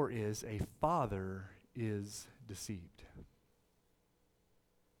 Scene 4 is a father is deceived.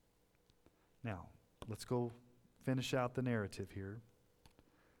 Now, let's go finish out the narrative here.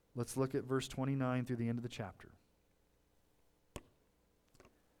 Let's look at verse 29 through the end of the chapter.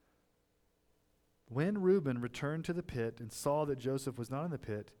 When Reuben returned to the pit and saw that Joseph was not in the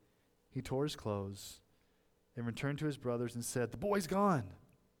pit, he tore his clothes and returned to his brothers and said, "The boy's gone,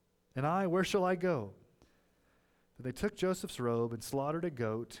 and where shall I go?" But they took Joseph's robe and slaughtered a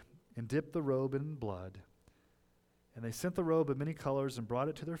goat and dipped the robe in blood. And they sent the robe of many colors and brought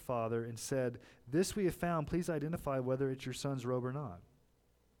it to their father and said, "This we have found. Please identify whether it's your son's robe or not."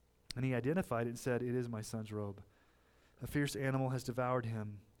 And he identified it and said, "It is my son's robe." A fierce animal has devoured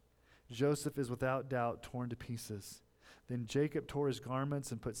him. Joseph is without doubt torn to pieces. Then Jacob tore his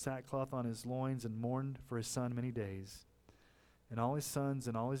garments and put sackcloth on his loins and mourned for his son many days. And all his sons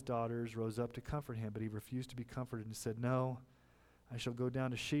and all his daughters rose up to comfort him, but he refused to be comforted and said, "No, I shall go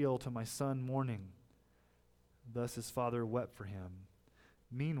down to Sheol to my son mourning." Thus his father wept for him.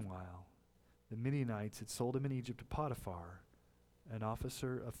 Meanwhile, the Midianites had sold him in Egypt to Potiphar, an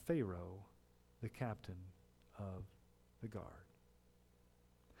officer of Pharaoh, the captain of the guard.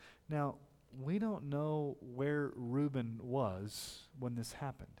 Now, we don't know where Reuben was when this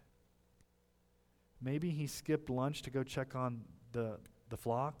happened. Maybe he skipped lunch to go check on the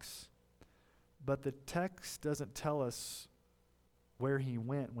flocks, but the text doesn't tell us where he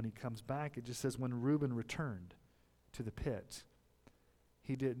went when he comes back. It just says when Reuben returned to the pit,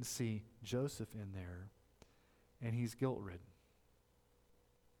 he didn't see Joseph in there, and he's guilt-ridden.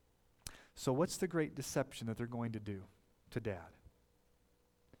 So what's the great deception that they're going to do to Dad?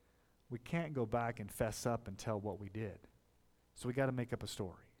 We can't go back and fess up and tell what we did. So we got to make up a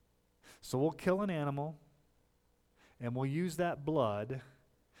story. So we'll kill an animal, and we'll use that blood,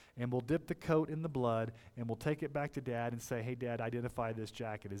 and we'll dip the coat in the blood, and we'll take it back to Dad and say, "Hey, Dad, identify this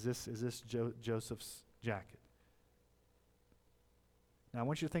jacket. Is this Joseph's jacket?" Now, I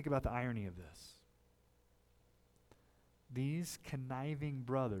want you to think about the irony of this. These conniving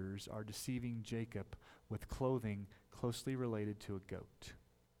brothers are deceiving Jacob with clothing closely related to a goat.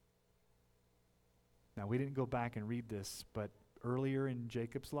 Now, we didn't go back and read this, but earlier in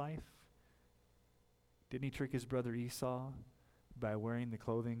Jacob's life, didn't he trick his brother Esau by wearing the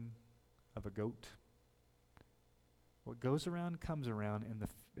clothing of a goat? What goes around comes around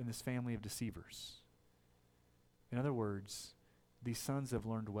in this family of deceivers. In other words, these sons have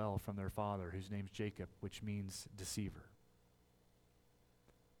learned well from their father, whose name's Jacob, which means deceiver.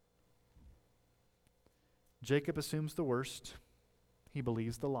 Jacob assumes the worst. He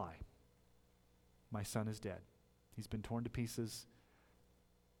believes the lie. My son is dead. He's been torn to pieces.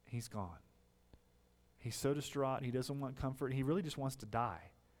 He's gone. He's so distraught. He doesn't want comfort. He really just wants to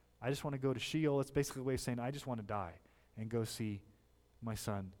die. I just want to go to Sheol. It's basically a way of saying, I just want to die and go see my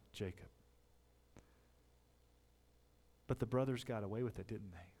son Jacob. But the brothers got away with it,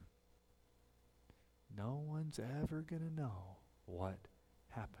 didn't they? No one's ever going to know what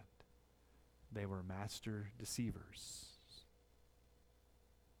happened. They were master deceivers.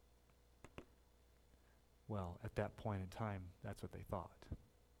 Well, at that point in time, that's what they thought.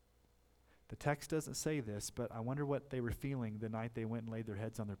 The text doesn't say this, but I wonder what they were feeling the night they went and laid their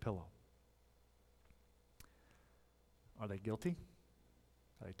heads on their pillow. Are they guilty?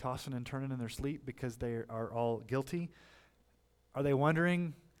 Are they tossing and turning in their sleep because they are all guilty? Are they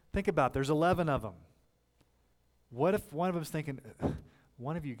wondering? Think about it, there's 11 of them. What if one of them's thinking,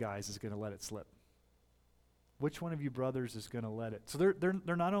 one of you guys is going to let it slip? Which one of you brothers is going to let it? So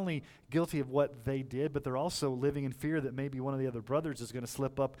they're not only guilty of what they did, but they're also living in fear that maybe one of the other brothers is going to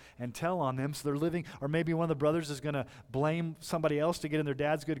slip up and tell on them. So they're living, or maybe one of the brothers is going to blame somebody else to get in their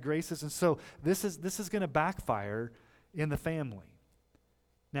dad's good graces. And so this is going to backfire in the family.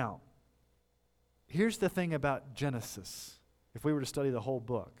 Now, here's the thing about Genesis. If we were to study the whole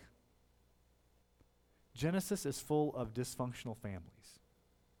book, Genesis is full of dysfunctional families.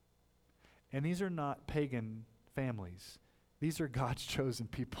 And these are not pagan families. These are God's chosen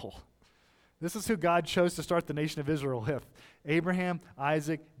people. This is who God chose to start the nation of Israel with. Abraham,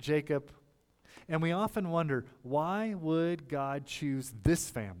 Isaac, Jacob. And we often wonder, why would God choose this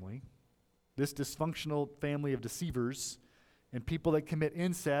family, this dysfunctional family of deceivers, and people that commit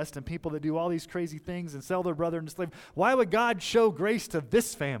incest, and people that do all these crazy things and sell their brother into slavery? Why would God show grace to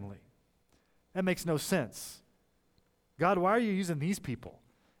this family? That makes no sense. God, why are you using these people?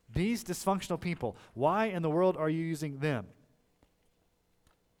 These dysfunctional people, why in the world are you using them?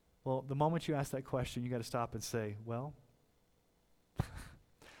 Well, the moment you ask that question, you got to stop and say, well,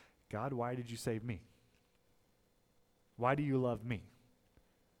 God, why did you save me? Why do you love me?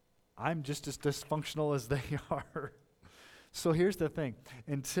 I'm just as dysfunctional as they are. So here's the thing.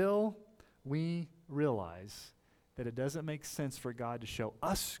 Until we realize that it doesn't make sense for God to show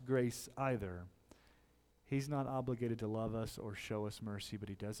us grace either, He's not obligated to love us or show us mercy, but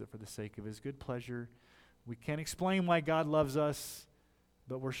He does it for the sake of His good pleasure. We can't explain why God loves us,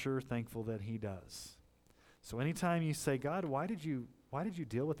 but we're sure thankful that He does. So anytime you say, God, why did you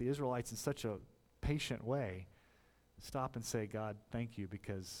deal with the Israelites in such a patient way? Stop and say, God, thank you,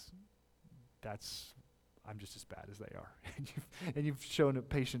 because I'm just as bad as they are. and you've shown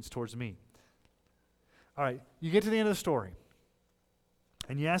patience towards me. All right, you get to the end of the story,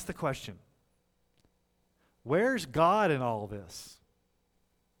 and you ask the question, where's God in all this?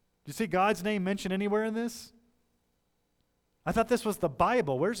 Do you see God's name mentioned anywhere in this? I thought this was the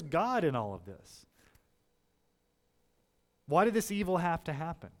Bible. Where's God in all of this? Why did this evil have to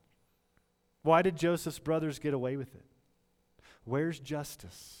happen? Why did Joseph's brothers get away with it? Where's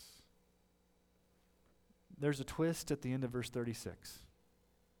justice? There's a twist at the end of verse 36.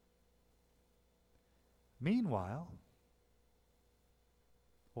 Meanwhile,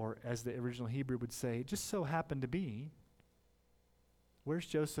 or as the original Hebrew would say, it just so happened to be, where's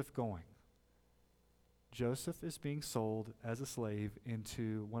Joseph going? Joseph is being sold as a slave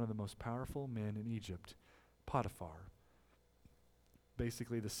into one of the most powerful men in Egypt, Potiphar.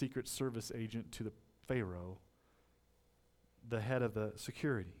 Basically the secret service agent to the Pharaoh, the head of the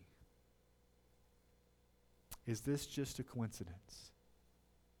security. Is this just a coincidence?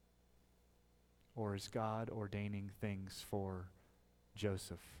 Or is God ordaining things for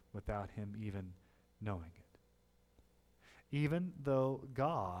Joseph without him even knowing it? Even though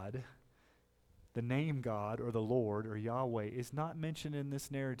God, the name God or the Lord or Yahweh is not mentioned in this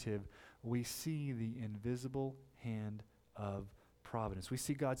narrative, we see the invisible hand of providence. We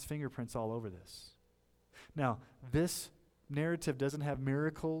see God's fingerprints all over this. Now, this narrative doesn't have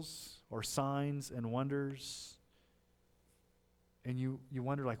miracles or signs and wonders. And you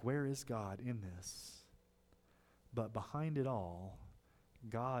wonder, like, where is God in this? But behind it all,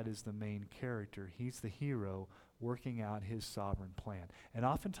 God is the main character. He's the hero working out his sovereign plan. And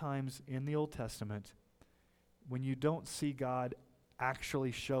oftentimes in the Old Testament, when you don't see God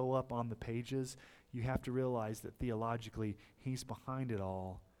actually show up on the pages, you have to realize that theologically, he's behind it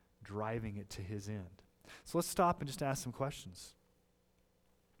all, driving it to his end. So let's stop and just ask some questions.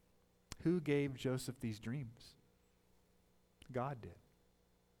 Who gave Joseph these dreams? God did.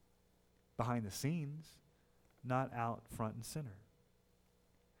 Behind the scenes, not out front and center.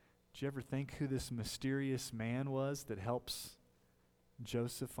 Did you ever think who this mysterious man was that helps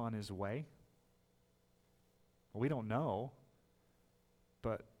Joseph on his way? Well, we don't know,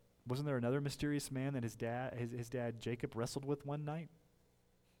 but wasn't there another mysterious man that his dad Jacob wrestled with one night?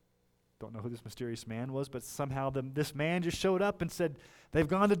 Don't know who this mysterious man was, but somehow this man just showed up and said, they've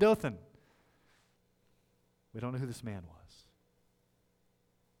gone to Dothan. We don't know who this man was.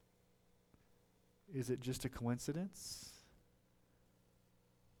 Is it just a coincidence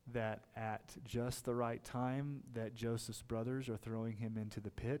that at just the right time that Joseph's brothers are throwing him into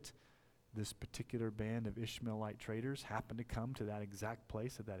the pit, this particular band of Ishmaelite traders happened to come to that exact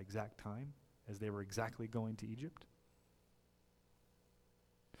place at that exact time as they were exactly going to Egypt?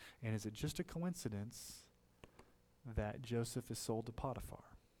 And is it just a coincidence that Joseph is sold to Potiphar?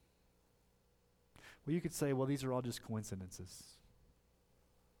 Well, you could say, well, these are all just coincidences.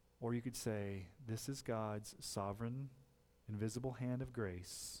 Or you could say, this is God's sovereign, invisible hand of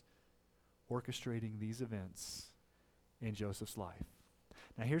grace orchestrating these events in Joseph's life.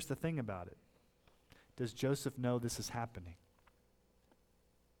 Now, here's the thing about it. Does Joseph know this is happening?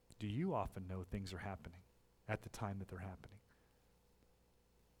 Do you often know things are happening at the time that they're happening?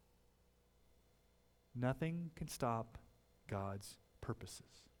 Nothing can stop God's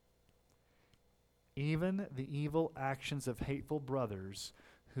purposes. Even the evil actions of hateful brothers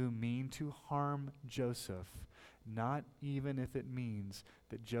who mean to harm Joseph, not even if it means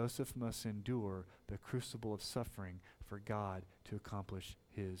that Joseph must endure the crucible of suffering for God to accomplish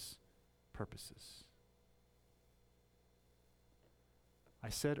his purposes. I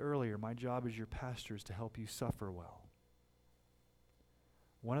said earlier, my job as your pastor is to help you suffer well.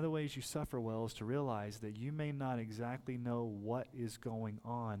 One of the ways you suffer well is to realize that you may not exactly know what is going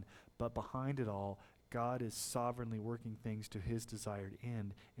on, but behind it all, God is sovereignly working things to his desired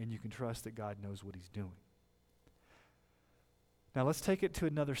end, and you can trust that God knows what he's doing. Now let's take it to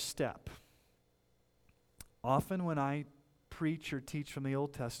another step. Often when I preach or teach from the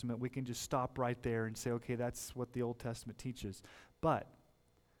Old Testament, we can just stop right there and say, okay, that's what the Old Testament teaches. But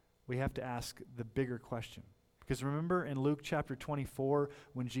we have to ask the bigger question. Because remember in Luke chapter 24,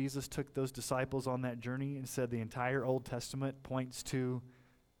 when Jesus took those disciples on that journey and said the entire Old Testament points to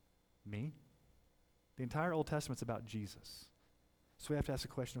me? The entire Old Testament's about Jesus. So we have to ask the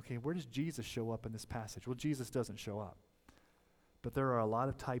question, okay, where does Jesus show up in this passage? Well, Jesus doesn't show up. But there are a lot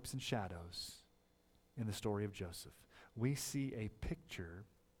of types and shadows in the story of Joseph. We see a picture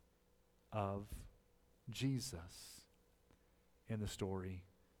of Jesus in the story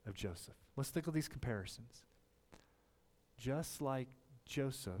of Joseph. Let's think of these comparisons. Just like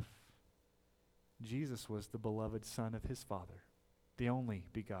Joseph, Jesus was the beloved son of his father, the only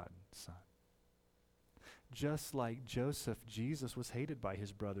begotten son. Just like Joseph, Jesus was hated by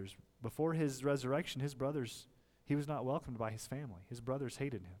his brothers. Before his resurrection, his brothers, he was not welcomed by his family. His brothers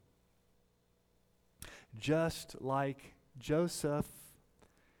hated him. Just like Joseph,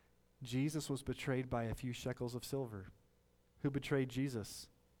 Jesus was betrayed by a few shekels of silver. Who betrayed Jesus?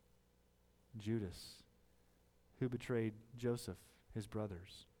 Judas. Who betrayed Joseph? His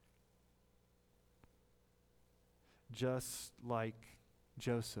brothers. Just like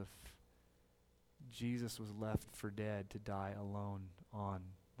Joseph, Jesus was left for dead to die alone on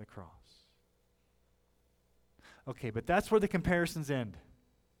the cross. Okay, but that's where the comparisons end.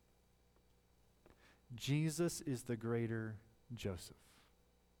 Jesus is the greater Joseph.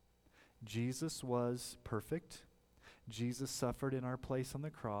 Jesus was perfect. Jesus suffered in our place on the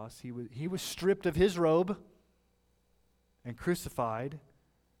cross. He was stripped of his robe and crucified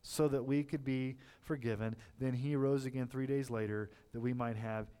so that we could be forgiven. Then he rose again 3 days later that we might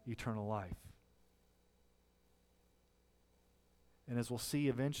have eternal life. And as we'll see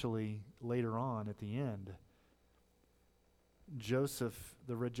eventually later on at the end, Joseph,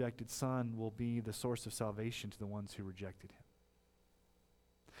 the rejected son, will be the source of salvation to the ones who rejected him.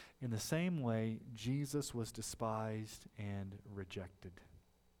 In the same way, Jesus was despised and rejected,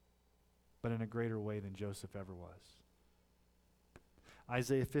 but in a greater way than Joseph ever was.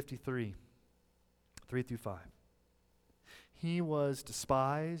 Isaiah 53, 3-5. He was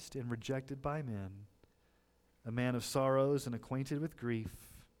despised and rejected by men, a man of sorrows and acquainted with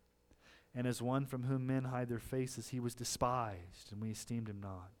grief, and as one from whom men hide their faces, he was despised, and we esteemed him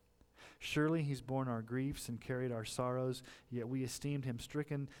not. Surely he's borne our griefs and carried our sorrows, yet we esteemed him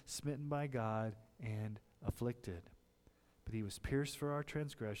stricken, smitten by God, and afflicted. But he was pierced for our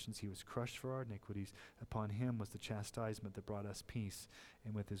transgressions, he was crushed for our iniquities. Upon him was the chastisement that brought us peace,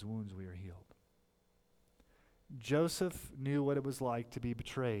 and with his wounds we are healed. Joseph knew what it was like to be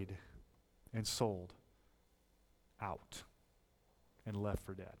betrayed and sold out and left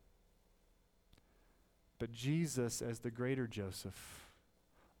for dead. But Jesus, as the greater Joseph,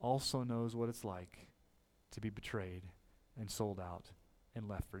 also knows what it's like to be betrayed and sold out and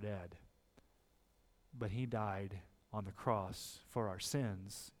left for dead. But he died on the cross for our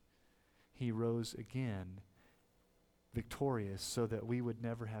sins. He rose again victorious so that we would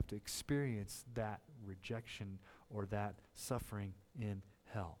never have to experience that rejection or that suffering in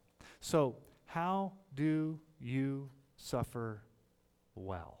hell. So, how do you suffer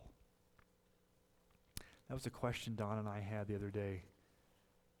well? That was a question Don and I had the other day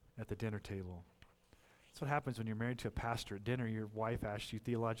at the dinner table. That's what happens when you're married to a pastor. At dinner, your wife asks you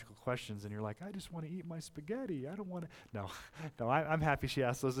theological questions, and you're like, I just want to eat my spaghetti. I don't want to. No, I'm happy she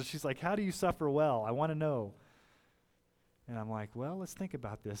asked those. And she's like, how do you suffer well? I want to know. And I'm like, well, let's think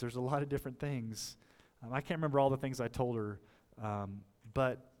about this. There's a lot of different things. I can't remember all the things I told her,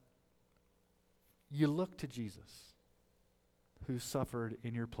 but you look to Jesus, who suffered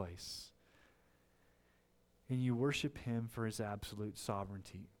in your place, and you worship him for his absolute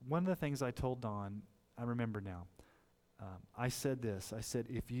sovereignty. One of the things I told Dawn, I remember now, I said this. I said,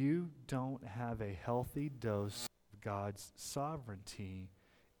 if you don't have a healthy dose of God's sovereignty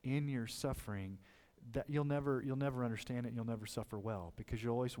in your suffering, that you'll never understand it, you'll never suffer well, because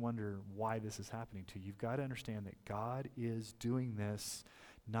you'll always wonder why this is happening to you. You've got to understand that God is doing this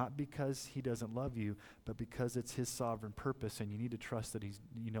not because he doesn't love you, but because it's his sovereign purpose, and you need to trust that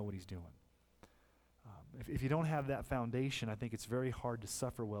you know what he's doing. If you don't have that foundation, I think it's very hard to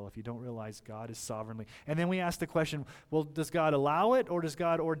suffer well if you don't realize God is sovereignly. And then we ask the question, well, does God allow it or does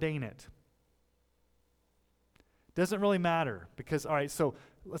God ordain it? Doesn't really matter, because, all right, so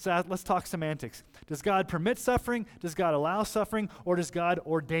let's talk semantics. Does God permit suffering? Does God allow suffering? Or does God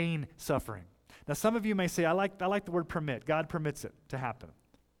ordain suffering? Now, some of you may say, I like the word permit. God permits it to happen.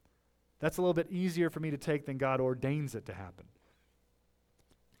 That's a little bit easier for me to take than God ordains it to happen.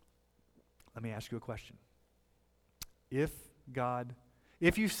 Let me ask you a question. If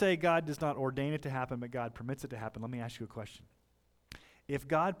you say God does not ordain it to happen, but God permits it to happen, let me ask you a question. If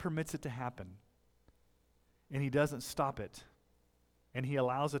God permits it to happen, and he doesn't stop it, and he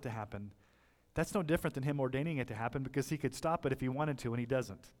allows it to happen, that's no different than him ordaining it to happen, because he could stop it if he wanted to, and he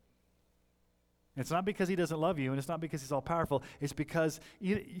doesn't. It's not because he doesn't love you, and it's not because he's all-powerful. It's because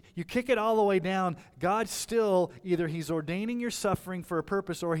you kick it all the way down. God still, either he's ordaining your suffering for a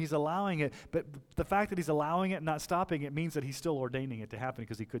purpose or he's allowing it, but the fact that he's allowing it and not stopping it means that he's still ordaining it to happen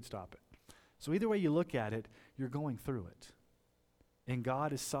because he could stop it. So either way you look at it, you're going through it. And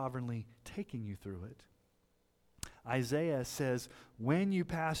God is sovereignly taking you through it. Isaiah says, when you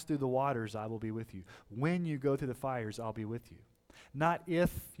pass through the waters, I will be with you. When you go through the fires, I'll be with you. Not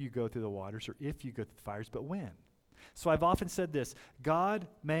if you go through the waters or if you go through the fires, but when. So I've often said this, God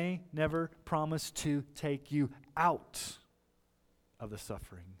may never promise to take you out of the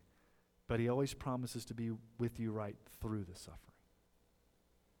suffering, but he always promises to be with you right through the suffering.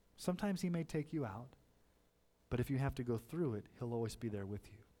 Sometimes he may take you out, but if you have to go through it, he'll always be there with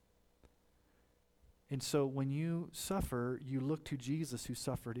you. And so when you suffer, you look to Jesus who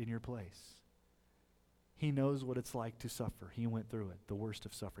suffered in your place. He knows what it's like to suffer. He went through it, the worst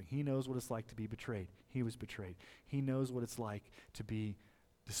of suffering. He knows what it's like to be betrayed. He was betrayed. He knows what it's like to be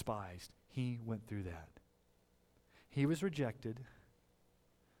despised. He went through that. He was rejected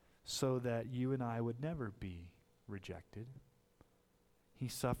so that you and I would never be rejected. He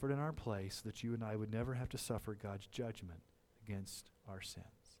suffered in our place so that you and I would never have to suffer God's judgment against our sins.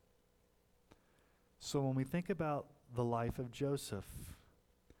 So when we think about the life of Joseph,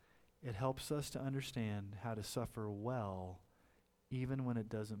 it helps us to understand how to suffer well even when it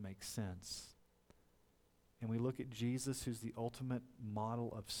doesn't make sense. And we look at Jesus, who's the ultimate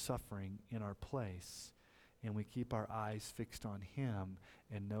model of suffering in our place, and we keep our eyes fixed on him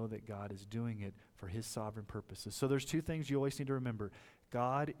and know that God is doing it for his sovereign purposes. So there's two things you always need to remember.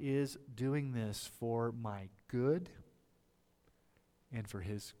 God is doing this for my good and for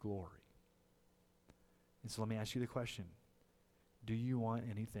his glory. And so let me ask you the question. Do you want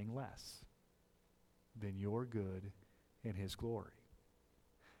anything less than your good and his glory?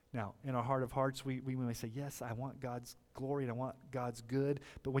 Now, in our heart of hearts, we may say, yes, I want God's glory and I want God's good.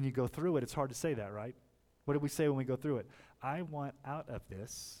 But when you go through it, it's hard to say that, right? What do we say when we go through it? I want out of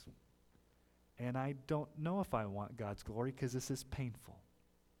this, and I don't know if I want God's glory because this is painful.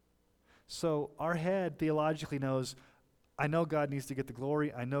 So our head theologically knows, I know God needs to get the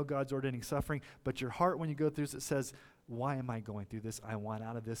glory. I know God's ordaining suffering. But your heart, when you go through this, it says, why am I going through this? I want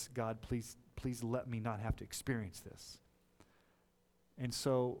out of this. God, please let me not have to experience this. And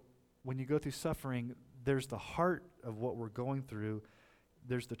so when you go through suffering, there's the heart of what we're going through.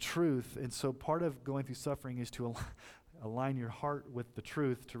 There's the truth. And so part of going through suffering is to align your heart with the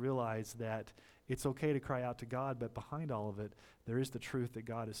truth, to realize that it's okay to cry out to God, but behind all of it, there is the truth that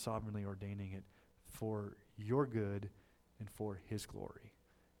God is sovereignly ordaining it for your good and for his glory,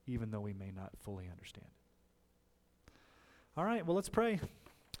 even though we may not fully understand it. All right, well, let's pray.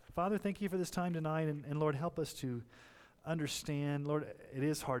 Father, thank you for this time tonight, and Lord, help us to understand. Lord, it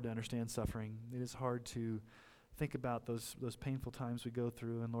is hard to understand suffering. It is hard to think about those painful times we go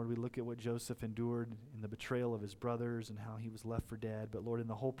through. And Lord, we look at what Joseph endured in the betrayal of his brothers and how he was left for dead. But Lord, in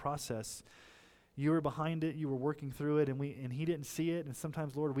the whole process, you were behind it. You were working through it, and he didn't see it. And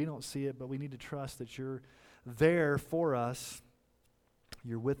sometimes, Lord, we don't see it, but we need to trust that you're there for us.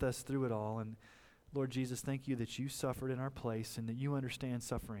 You're with us through it all. And Lord Jesus, thank you that you suffered in our place and that you understand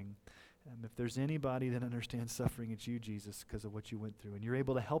suffering. If there's anybody that understands suffering, it's you, Jesus, because of what you went through. And you're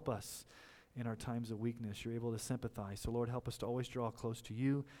able to help us in our times of weakness. You're able to sympathize. So, Lord, help us to always draw close to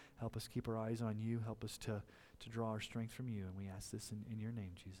you. Help us keep our eyes on you. Help us to draw our strength from you. And we ask this in your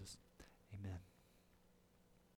name, Jesus. Amen.